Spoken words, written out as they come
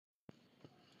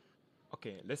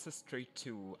Okay, let's just straight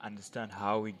to understand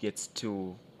how we get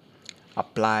to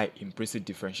apply implicit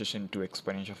differentiation to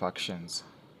exponential functions.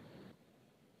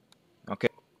 Okay,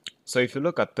 so if you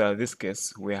look at this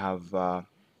case, we have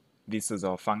this is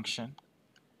our function,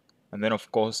 and then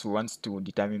of course we want to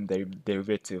determine the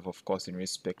derivative, of course, in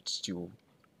respect to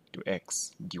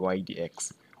x, dy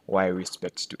dx, y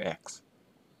respect to x.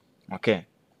 Okay,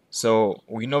 so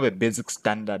we know the basic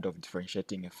standard of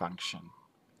differentiating a function.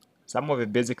 Some of the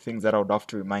basic things that I would have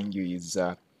to remind you is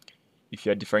if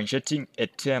you're differentiating a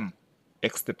term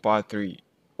x to the power 3,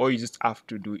 all you just have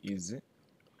to do is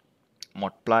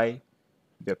multiply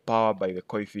the power by the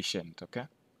coefficient. Okay,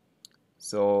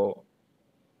 so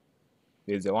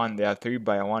there's a 1 there, 3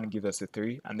 by a 1 gives us a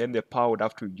 3, and then the power would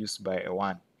have to reduce by a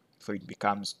 1, so it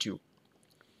becomes 2.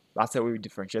 That's how we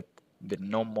differentiate the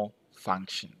normal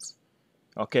functions.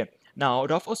 Okay, now I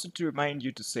would have also to remind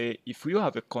you to say if you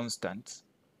have a constant,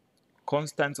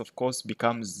 constants of course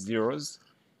becomes zeros,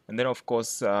 and then of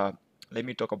course let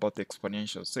me talk about the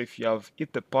exponential. So if you have e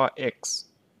to the power x,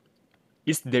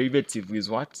 its derivative is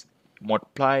what?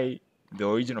 Multiply the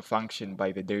original function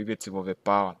by the derivative of a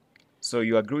power. So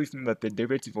you agree with me that the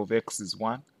derivative of x is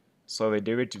 1, so the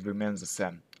derivative remains the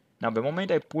same. Now the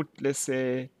moment I put, let's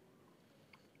say,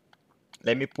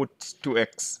 let me put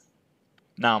 2x.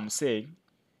 Now I'm saying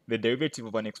the derivative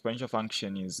of an exponential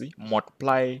function is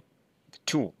multiply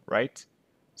 2, right?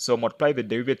 So multiply the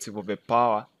derivative of a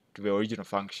power to the original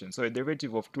function. So the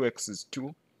derivative of 2x is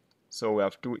 2, so we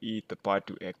have 2e to the power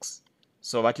 2x.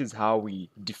 So that is how we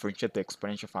differentiate the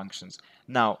exponential functions.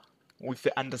 Now, with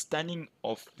the understanding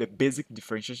of the basic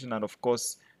differentiation and of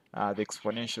course the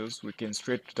exponentials, we can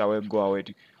straight away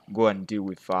go and deal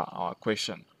with our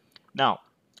question. Now,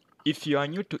 if you are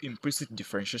new to implicit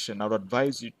differentiation, I would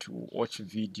advise you to watch a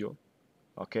video,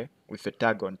 okay, with a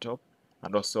tag on top,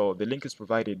 and also the link is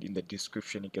provided in the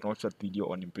description. You can watch that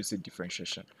video on implicit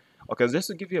differentiation. Okay, so just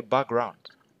to give you a background,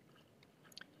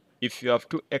 if you have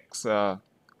 2x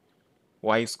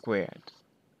y squared,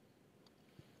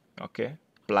 okay,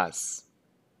 plus,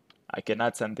 I can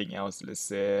add something else, let's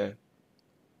say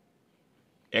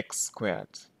x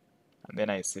squared, and then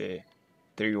I say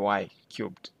 3y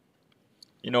cubed.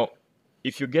 You know,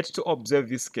 if you get to observe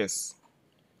this case,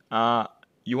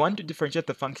 you want to differentiate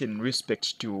the function in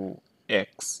respect to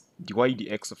x, dy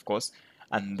dx of course,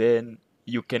 and then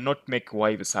you cannot make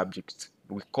y the subject.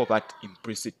 We call that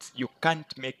implicit. You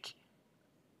can't make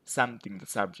something the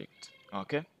subject,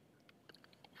 okay?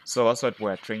 So that's what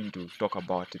we're trying to talk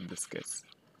about in this case.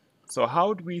 So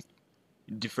how do we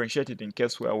differentiate it in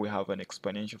case where we have an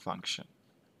exponential function?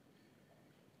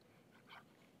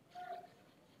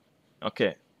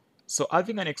 Okay, so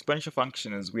having an exponential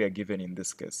function as we are given in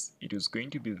this case, it is going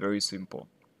to be very simple.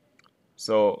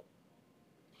 So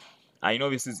I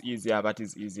know this is easier, that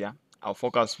is easier. I'll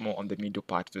focus more on the middle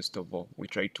part first of all. We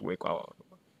try to work out,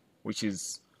 which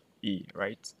is e,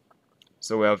 right?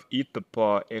 So we have e to the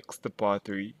power x to the power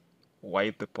 3, y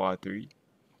to the power 3,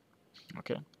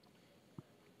 okay?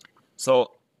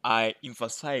 So I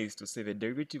emphasize to say the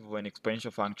derivative of an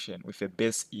exponential function with a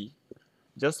base e,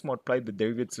 just multiply the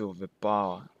derivative of the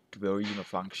power to the original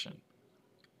function.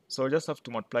 So just have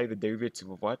to multiply the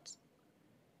derivative of what?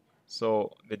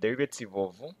 So the derivative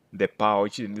of the power,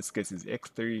 which in this case is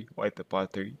x3, y to the power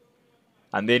 3,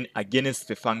 and then against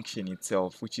the function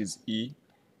itself, which is e,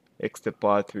 x to the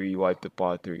power 3, y to the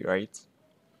power 3, right?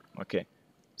 Okay,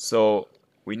 so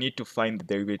we need to find the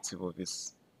derivative of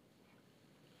this.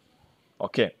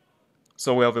 Okay,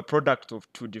 so we have a product of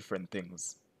two different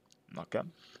things. Okay,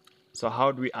 so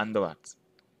how do we handle that?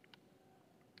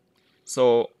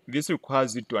 So this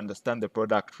requires you to understand the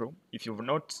product rule. If you've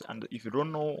not, and if you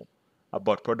don't know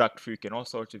about product rule, you can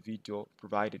also watch a video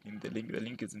provided in the link. The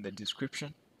link is in the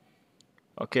description.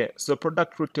 Okay, so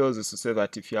product rule tells us to say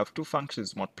that if you have two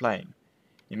functions multiplying,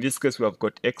 in this case we have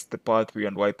got x to the power 3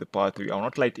 and y to the power 3. I'll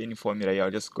not write any formula here,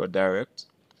 I'll just go direct.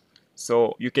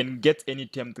 So you can get any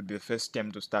term to be the first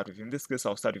term to start with. In this case,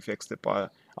 I'll start with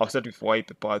I'll start with y to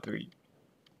the power 3.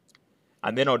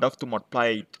 And then I would have to multiply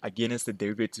it against the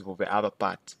derivative of the other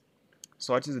part.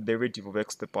 So what is the derivative of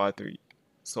x to the power 3?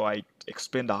 So I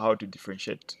explained how to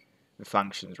differentiate the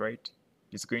functions, right?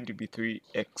 It's going to be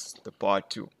 3x to the power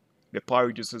 2. The power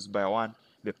reduces by 1.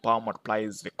 The power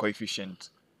multiplies the coefficient.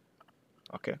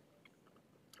 Okay?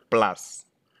 Plus.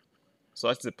 So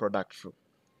that's the product rule.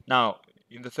 Now,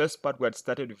 in the first part, we had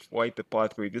started with y to the power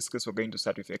 3. In this case, we're going to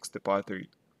start with x to the power 3.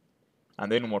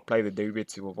 And then multiply the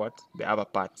derivative of what? The other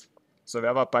part. So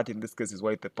the other part in this case is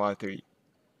y to the power 3.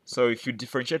 So if you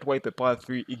differentiate y to the power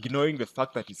 3, ignoring the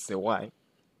fact that it's a y,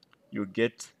 you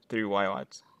get 3y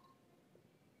what?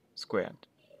 Squared.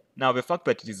 Now, the fact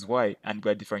that it is y and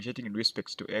we are differentiating in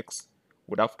respect to x,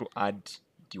 would have to add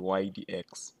dy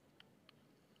dx.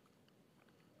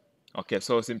 Okay,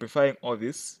 so simplifying all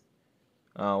this,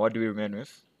 what do we remain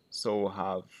with? So we'll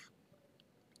have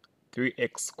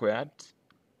 3x squared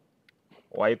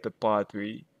y to the power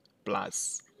 3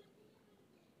 plus.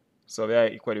 So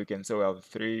there equally we can say we have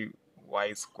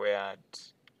 3y squared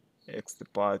x to the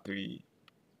power 3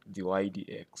 dy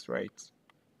dx, right?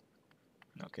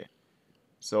 Okay.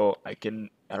 So I can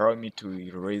allow me to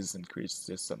erase and create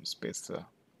just some space there.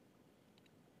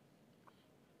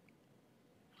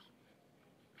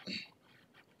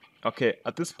 Okay,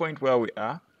 at this point where we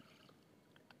are,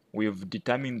 we've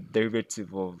determined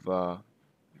derivative of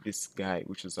this guy,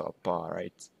 which is our power,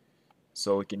 right?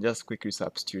 So we can just quickly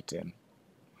substitute in.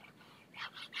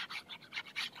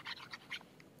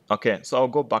 Okay, so I'll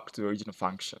go back to the original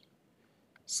function.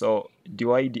 So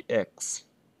dy dx.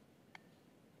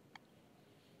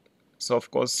 So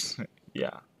of course,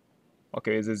 yeah.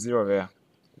 Okay, there's a 0 there.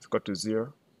 It's got to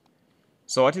 0.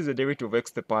 So what is the derivative of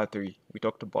x to the power 3? We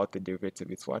talked about the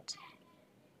derivative. It's what?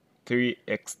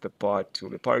 3x to the power 2.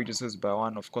 The power reduces by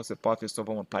 1. Of course, the power first of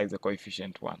all multiplies the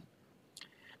coefficient 1.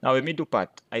 Now, the middle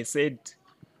part, I said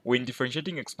when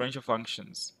differentiating exponential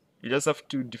functions, you just have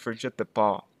to differentiate the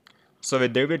power. So the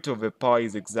derivative of the power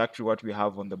is exactly what we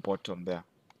have on the bottom there.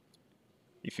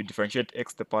 If you differentiate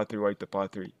x to the power 3, y to the power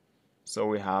 3. So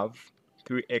we have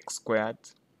 3x squared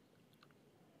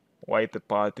y to the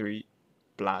power 3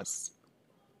 plus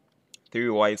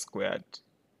 3y squared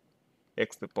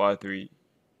x to the power 3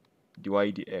 dy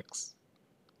dx.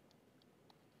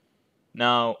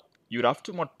 Now, you'd have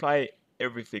to multiply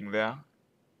everything there.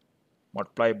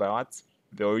 Multiply by what?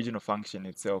 The original function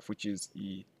itself, which is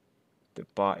e to the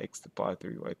power x to the power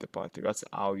 3 y to the power 3. That's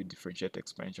how you differentiate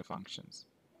exponential functions.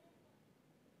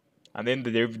 And then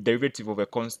the derivative of a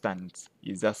constant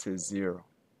is just a 0.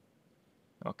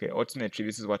 Okay, ultimately,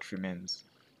 this is what remains.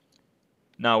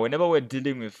 Now, whenever we're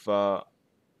dealing with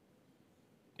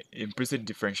implicit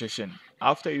differentiation,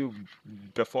 after you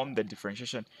perform the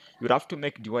differentiation, you would have to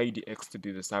make dy dx to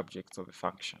be the subject of the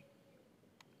function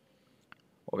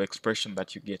or expression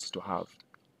that you get to have.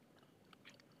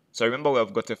 So remember, we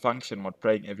have got a function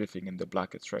multiplying everything in the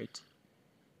brackets, right?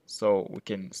 So we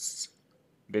can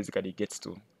basically get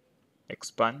to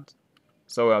expand.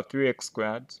 So we have 3x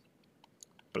squared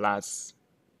plus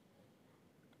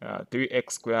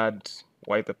 3x squared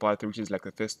y to the power 3, which is like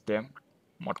the first term,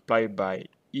 multiplied by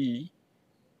e,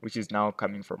 which is now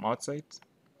coming from outside.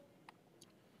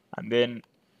 And then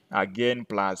again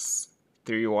plus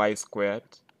 3y squared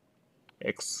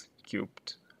x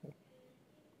cubed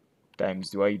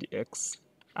times dy dx.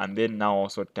 And then now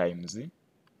also times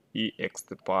ex to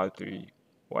the power 3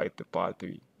 y to the power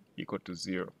 3 equal to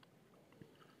 0.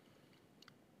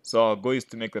 So our goal is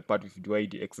to make the part with dy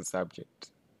dx a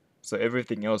subject. So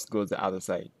everything else goes the other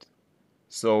side.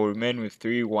 So we remain with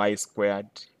 3y squared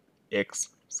x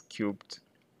cubed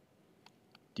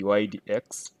dy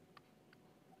dx.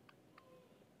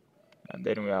 And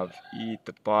then we have e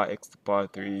to the power x to the power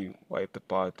 3 y to the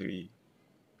power 3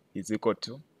 is equal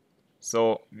to.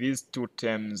 So these two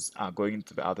terms are going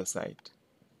to the other side.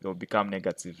 They'll become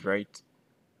negative, right?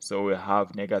 So we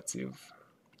have negative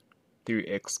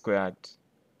 3x squared,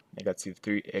 negative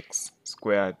 3x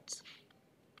squared,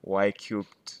 y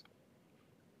cubed,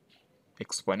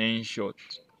 exponential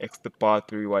x to the power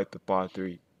 3, y to the power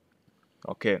 3.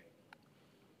 Okay.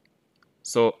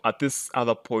 So at this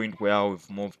other point where we've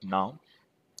moved now,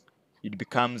 it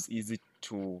becomes easy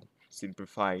to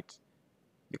simplify it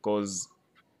because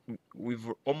we've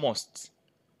almost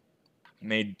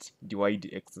made dy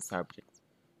dx the subject.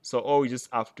 So all we just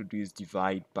have to do is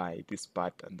divide by this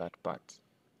part and that part.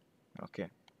 Okay.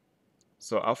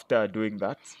 So after doing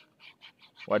that,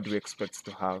 what do we expect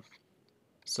to have?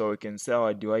 So we can say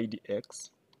our dy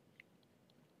dx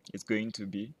is going to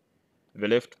be the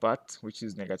left part, which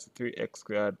is negative 3x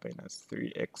squared minus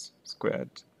 3x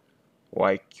squared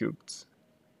y cubed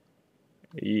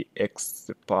ex to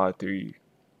the power 3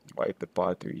 y to the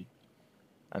power 3.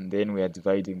 And then we are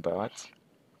dividing by what?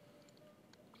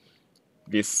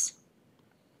 This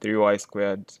 3y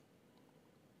squared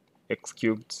x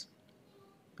cubed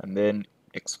and then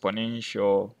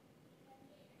exponential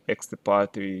x to the power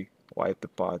 3 y to the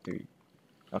power 3.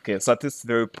 Okay, so at this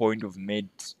very point we've made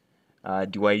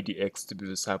dy dx to be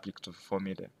the subject of the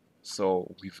formula.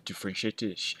 So we've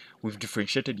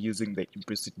differentiated using the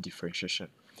implicit differentiation.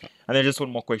 And then just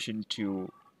one more question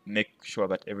to make sure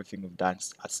that everything we've done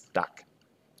is stuck.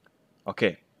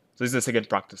 Okay, so this is the second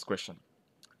practice question.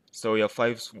 So we have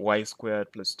 5y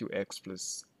squared plus 2x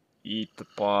plus e to the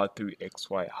power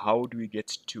 3xy. How do we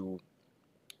get to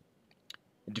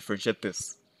differentiate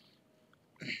this.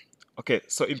 Okay,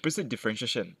 so implicit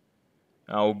differentiation,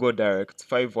 I'll go direct.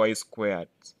 5y squared,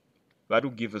 that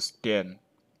will give us 10.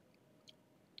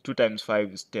 2 times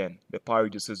 5 is 10. The power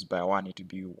reduces by 1, it will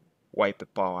be y to the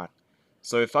power 1.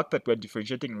 So the fact that we're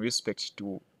differentiating in respect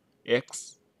to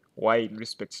x, y in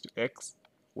respect to x,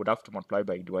 would have to multiply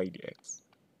by dy dx.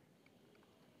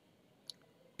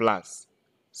 Plus.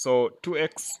 So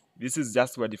 2x, this is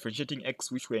just we're differentiating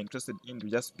x, which we're interested in, to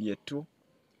just be a 2.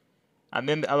 And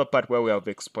then the other part where we have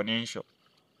exponential.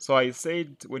 So I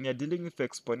said when you're dealing with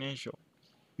exponential,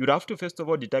 you'd have to first of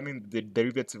all determine the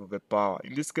derivative of a power.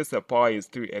 In this case, the power is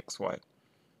 3xy.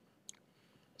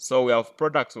 So we have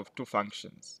products of two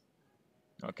functions.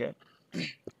 Okay?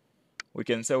 We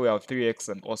can say we have 3x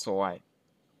and also y.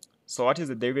 So what is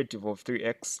the derivative of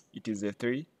 3x? It is a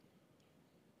 3.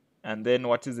 And then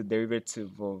what is the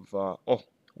derivative of,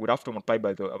 we'd have to multiply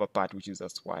by the other part, which is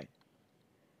just y.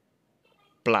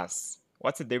 Plus,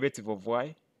 what's the derivative of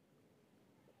y?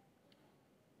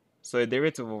 So the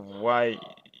derivative of y to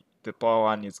the power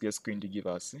 1 is just going to give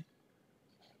us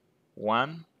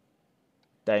 1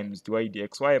 times dy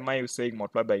dx. Why am I saying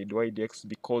multiply by dy dx?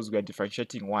 Because we are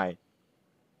differentiating y.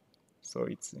 So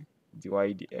it's dy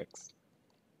dx.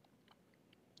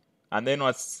 And then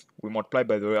once we multiply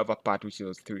by the other part, which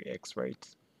was 3x, right?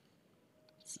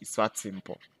 It's that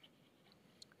simple.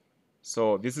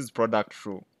 So this is product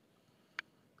rule.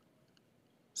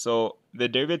 So the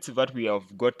derivative that we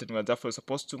have gotten, we're therefore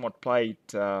supposed to multiply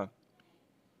it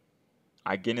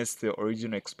against the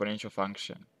original exponential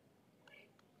function.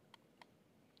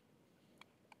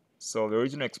 So the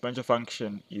original exponential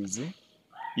function is e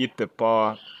to the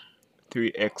power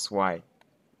 3xy.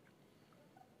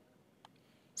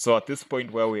 So at this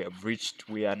point where we have reached,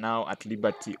 we are now at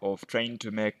liberty of trying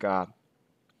to make dy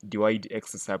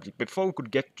dx a subject. But before we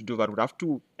could get to do that, we'd have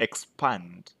to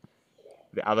expand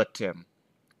the other term.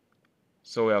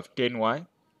 So we have 10y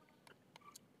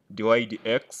dy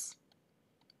dx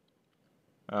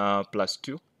plus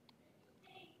 2.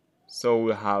 So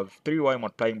we have 3y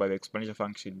multiplying by the exponential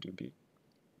function to be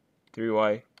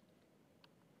 3y.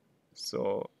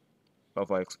 So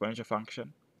of our exponential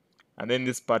function. And then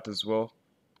this part as well,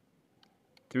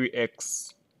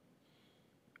 3x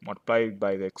multiplied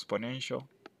by the exponential.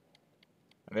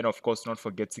 And then of course not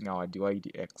forgetting our dy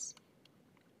dx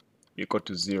equal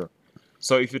to 0.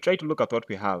 So if you try to look at what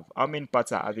we have, how many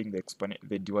parts are having the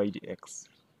dy dx?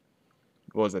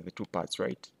 Those are the two parts,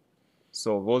 right?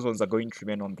 So those ones are going to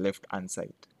remain on the left hand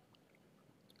side.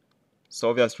 So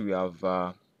obviously we have,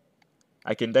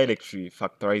 I can directly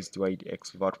factorize dy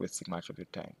dx without wasting much of your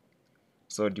time.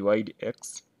 So dy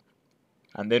dx,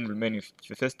 and then remain if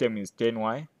the first term is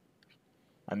 10y,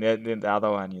 and then the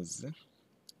other one is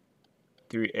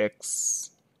 3x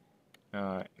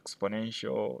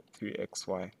exponential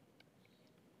 3xy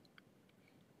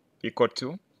equal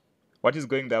to, what is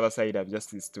going the other side of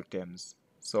just these two terms.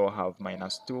 So I have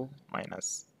minus 2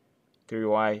 minus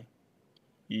 3y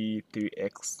e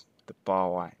 3x to the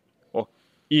power y, or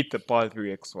e to the power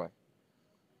 3xy.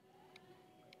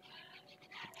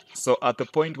 So at the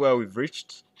point where we've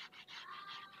reached,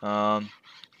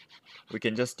 we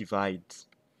can just divide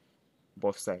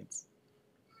both sides.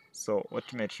 So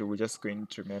ultimately we're just going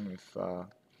to remain with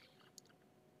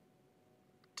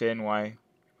 10y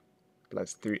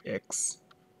plus 3x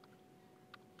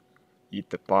e to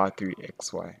the power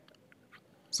 3xy.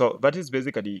 So that is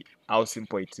basically how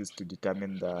simple it is to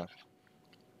determine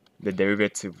the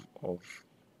derivative of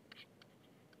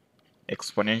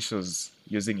exponentials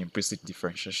using implicit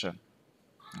differentiation.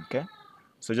 Okay,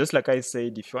 so just like I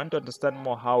said, if you want to understand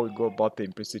more how we go about the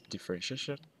implicit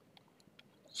differentiation,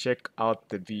 check out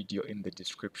the video in the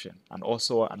description, and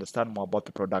also understand more about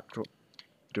the product rule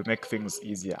to make things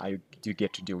easier how you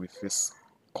get to deal with this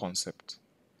concept.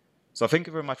 So thank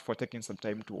you very much for taking some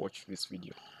time to watch this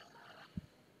video.